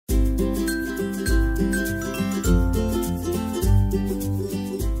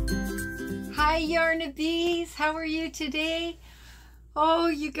Hi Yarn of Bees, how are you today? Oh,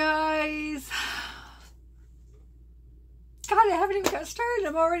 you guys. God, I haven't even got started.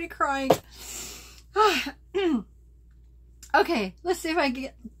 I'm already crying. Okay, let's see if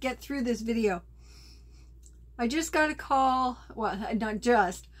I get through this video. I just got a call. Well, not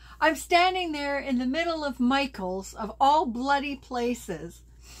just. I'm standing there in the middle of Michael's, of all bloody places,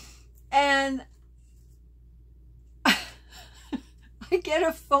 and I get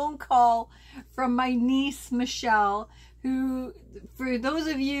a phone call from my niece, Michelle, who, for those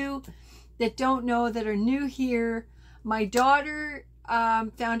of you that don't know, that are new here, my daughter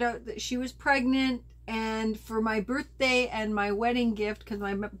found out that she was pregnant, and for my birthday and my wedding gift, because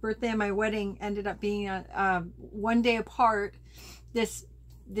my birthday and my wedding ended up being one day apart this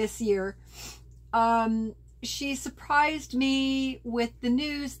year, she surprised me with the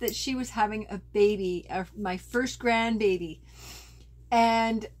news that she was having a baby, my first grandbaby.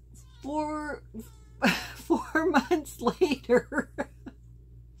 And 4 months later,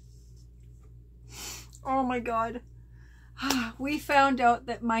 oh my God, we found out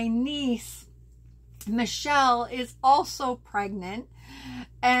that my niece, Michelle, is also pregnant.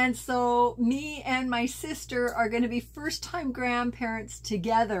 And so me and my sister are going to be first-time grandparents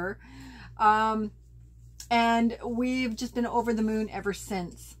together. And we've just been over the moon ever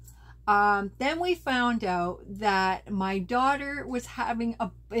since. Then we found out that my daughter is having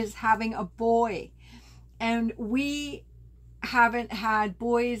a boy, and we haven't had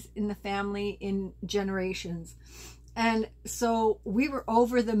boys in the family in generations. And so we were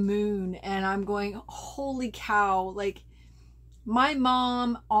over the moon, and I'm going, holy cow, like, my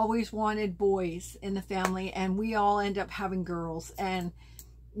mom always wanted boys in the family, and we all end up having girls. And,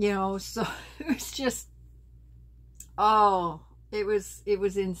 you know, so it was just, oh, it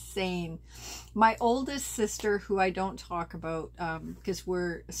was insane. My oldest sister, who I don't talk about because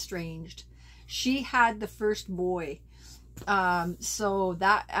we're estranged, she had the first boy. So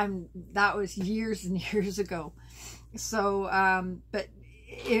that was years and years ago. So, but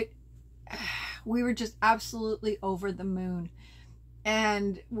we were just absolutely over the moon,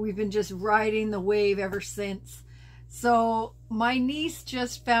 and we've been just riding the wave ever since. So my niece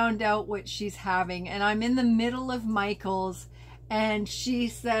just found out what she's having, and I'm in the middle of Michael's, and she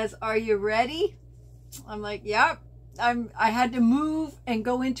says, "Are you ready?" I'm like, "Yep." I had to move and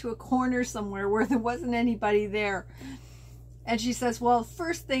go into a corner somewhere where there wasn't anybody there. And she says, "Well,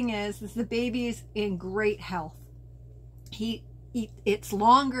 first thing is the baby is in great health. It's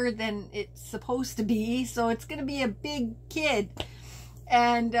longer than it's supposed to be, so it's going to be a big kid."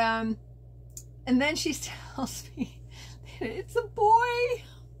 And then she tells me that it's a boy.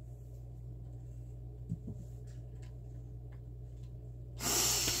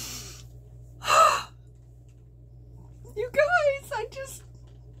 You guys,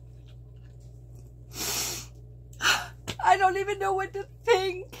 I don't even know what to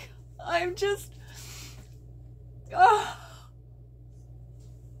think. I'm just,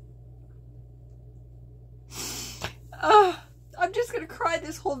 I'm just gonna cry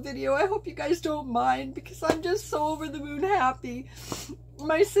this whole video. I hope you guys don't mind, because I'm just so over the moon happy.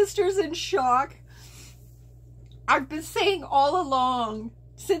 My sister's in shock. I've been saying all along,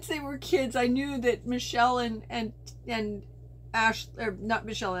 since they were kids, I knew that Michelle and Ash, or not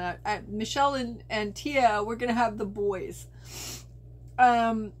Michelle, Michelle and Tia were gonna have the boys.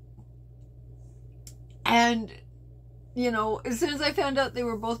 And you know, as soon as I found out they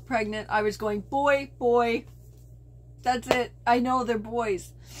were both pregnant, I was going, boy, boy. That's it. I know they're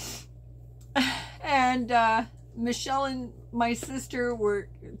boys. And Michelle and my sister were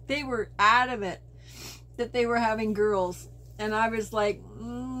adamant that they were having girls. And I was like,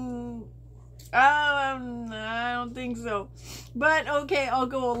 I don't think so. But okay, I'll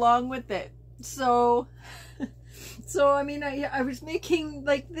go along with it. So I mean, I was making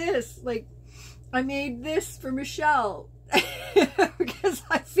like this. Like, I made this for Michelle. Because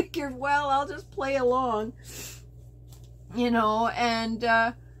I figured, well, I'll just play along. You know, and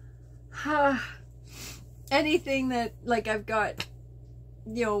anything that, like, I've got,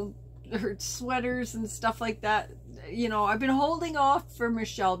 you know, her sweaters and stuff like that, you know, I've been holding off for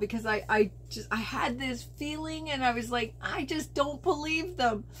Michelle because I had this feeling, and I was like, I just don't believe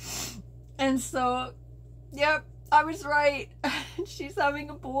them. And so, yep, I was right. She's having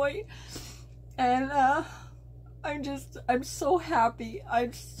a boy, and I'm so happy.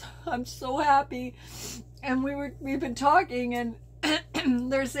 I'm so happy. And we've been talking, and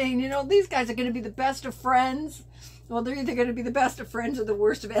they're saying, you know, these guys are going to be the best of friends. Well, they're either going to be the best of friends or the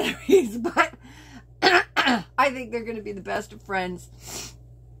worst of enemies, but I think they're going to be the best of friends.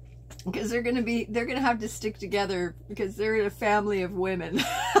 because they're gonna have to stick together because they're in a family of women.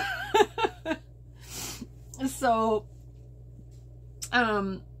 So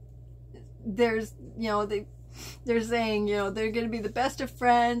there's, you know, they're saying, you know, they're going to be the best of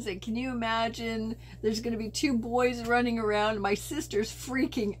friends, and can you imagine there's going to be 2 boys running around, and my sister's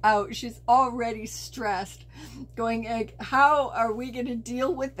freaking out. She's already stressed, going like, how are we going to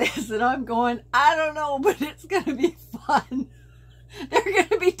deal with this? And I'm going, I don't know, but it's going to be fun. They're going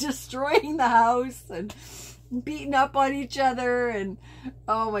to be destroying the house and beating up on each other, and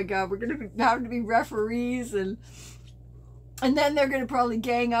oh my god, we're going to have to be referees, and then they're going to probably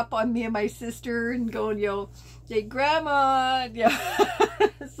gang up on me and my sister and going, yo, say, Grandma, yeah.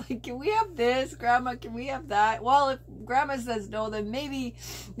 It's like, can we have this? Grandma, can we have that? Well, if Grandma says no, then maybe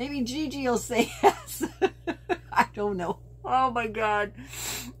Gigi will say yes. I don't know. Oh my god.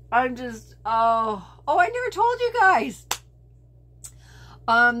 I'm just, oh, I never told you guys.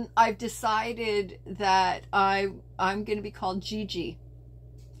 I've decided that I'm going to be called Gigi.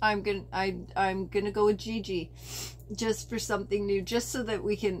 I'm gonna go with Gigi, just for something new, just so that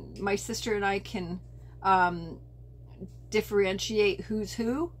we can, my sister and I can differentiate who's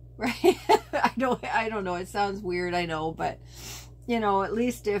who, right? I don't know, it sounds weird, I know, but you know, at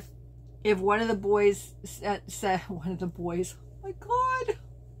least if one of the boys said one of the boys, oh my god,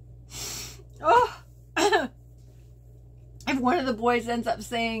 oh, if one of the boys ends up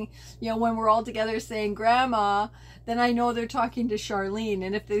saying, you know, when we're all together saying Grandma, then I know they're talking to Charlene.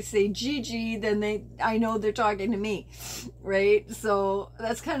 And if they say Gigi, then I know they're talking to me, right? So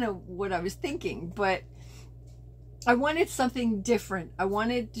that's kind of what I was thinking. But I wanted something different. I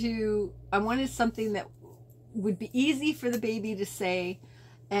wanted something that would be easy for the baby to say.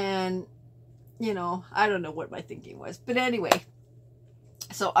 And, you know, I don't know what my thinking was. But anyway,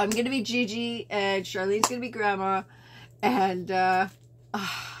 so I'm going to be Gigi and Charlene's going to be Grandma. And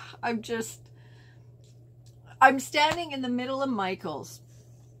I'm standing in the middle of Michael's,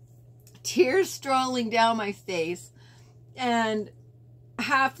 tears strolling down my face, and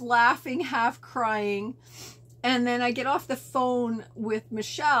half laughing, half crying. And then I get off the phone with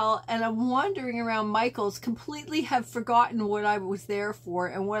Michelle, and I'm wandering around Michael's, completely have forgotten what I was there for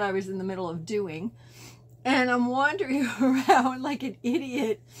and what I was in the middle of doing. And I'm wandering around like an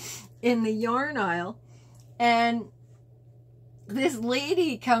idiot in the yarn aisle, and this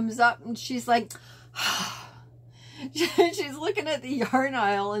lady comes up and she's like, she's looking at the yarn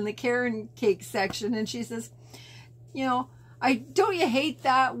aisle in the Karen cake section, and she says, you know, don't you hate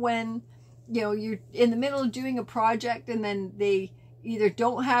that when, you know, you're in the middle of doing a project and then they either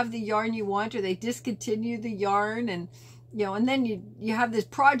don't have the yarn you want or they discontinue the yarn, and you know, and then you have this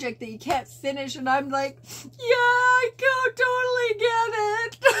project that you can't finish. And I'm like, yeah, I totally get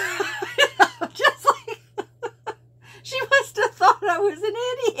it. I'm just like, she must have thought I was an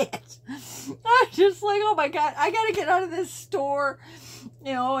idiot. I'm just like, oh my god, I gotta get out of this store,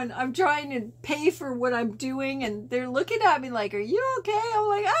 you know, and I'm trying to pay for what I'm doing, and they're looking at me like, are you okay? I'm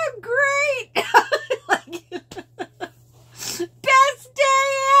like, I'm great. Like, best day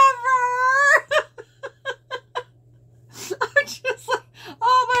ever. I'm just like,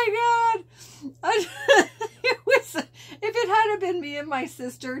 oh my god. If it had been me and my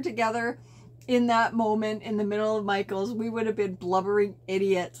sister together in that moment in the middle of Michael's, we would have been blubbering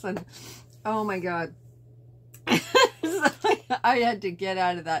idiots. And oh my god. So I had to get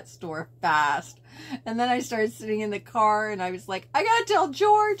out of that store fast. And then I started sitting in the car, and I was like, I gotta tell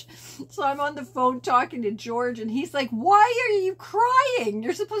George. So I'm on the phone talking to George, and he's like, why are you crying?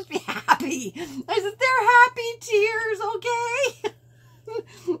 You're supposed to be happy. I said, they're happy tears, okay?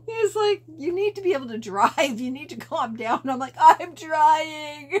 He's like, you need to be able to drive. You need to calm down. I'm like, I'm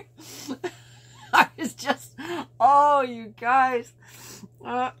trying. I was just, oh, you guys.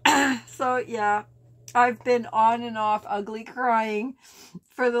 So yeah, I've been on and off ugly crying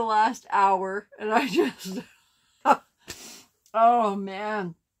for the last hour, and I just, oh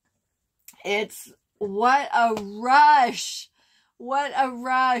man, it's, what a rush. What a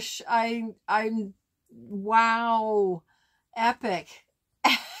rush. I'm, wow, epic.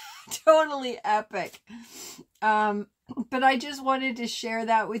 Totally epic. But I just wanted to share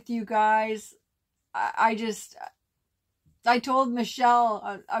that with you guys. I told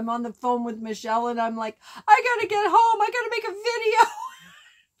Michelle, I'm on the phone with Michelle, and I'm like, I gotta get home. I gotta make a video.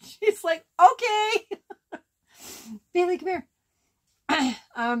 She's like, okay. Bailey, come here.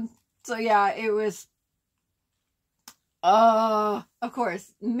 So yeah, it was, of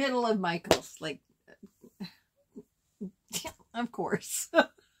course, middle of Michael's, like, of course.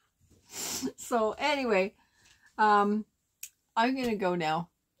 So anyway, I'm gonna go now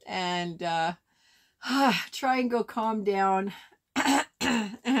and try and go calm down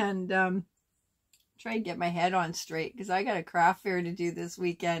and try and get my head on straight because I got a craft fair to do this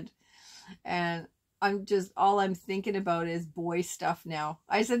weekend. And all I'm thinking about is boy stuff now.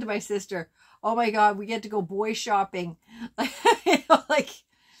 I said to my sister, oh my God, we get to go boy shopping. Like,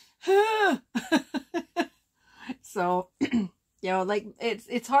 so, like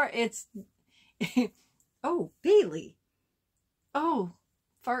it's hard. It's, oh, Bailey. Oh,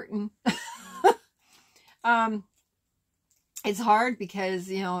 farting. It's hard because,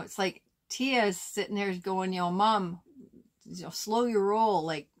 it's like Tia's sitting there going, Mom, slow your roll.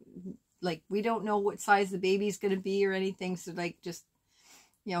 Like we don't know what size the baby's going to be or anything. So like, just,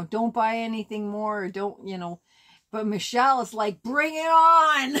 don't buy anything more or don't, but Michelle is like, bring it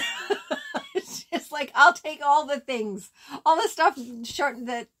on. It's just like, I'll take all the things, all the stuff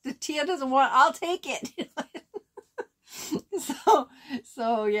that the Tia doesn't want. I'll take it.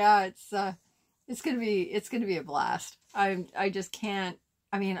 So yeah, it's going to be a blast. I just can't,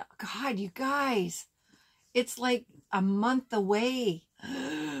 I mean, God, you guys, it's like a month away.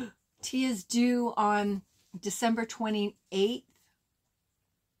 Tia's due on December 28th.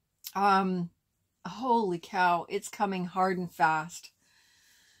 Holy cow, it's coming hard and fast.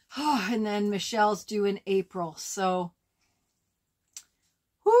 Oh, and then Michelle's due in April. So,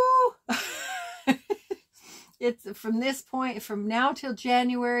 whoo. It's from this point, from now till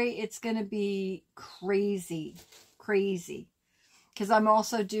January, it's going to be crazy. Because I'm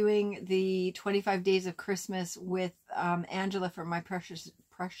also doing the 25 Days of Christmas with Angela from my precious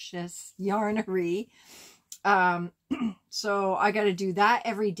yarnery. So I got to do that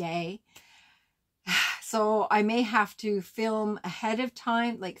every day. So I may have to film ahead of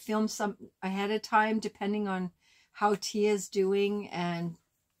time, like film some ahead of time, depending on how Tia's doing. And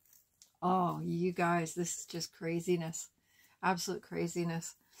oh, you guys, this is just craziness. Absolute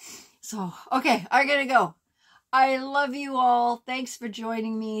craziness. So, okay, I gotta go. I love you all. Thanks for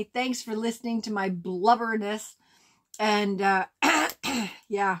joining me. Thanks for listening to my blubberness. And,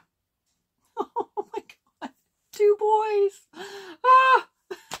 yeah. Oh my God. 2 boys. Ah.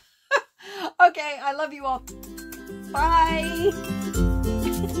 Okay, I love you all. Bye.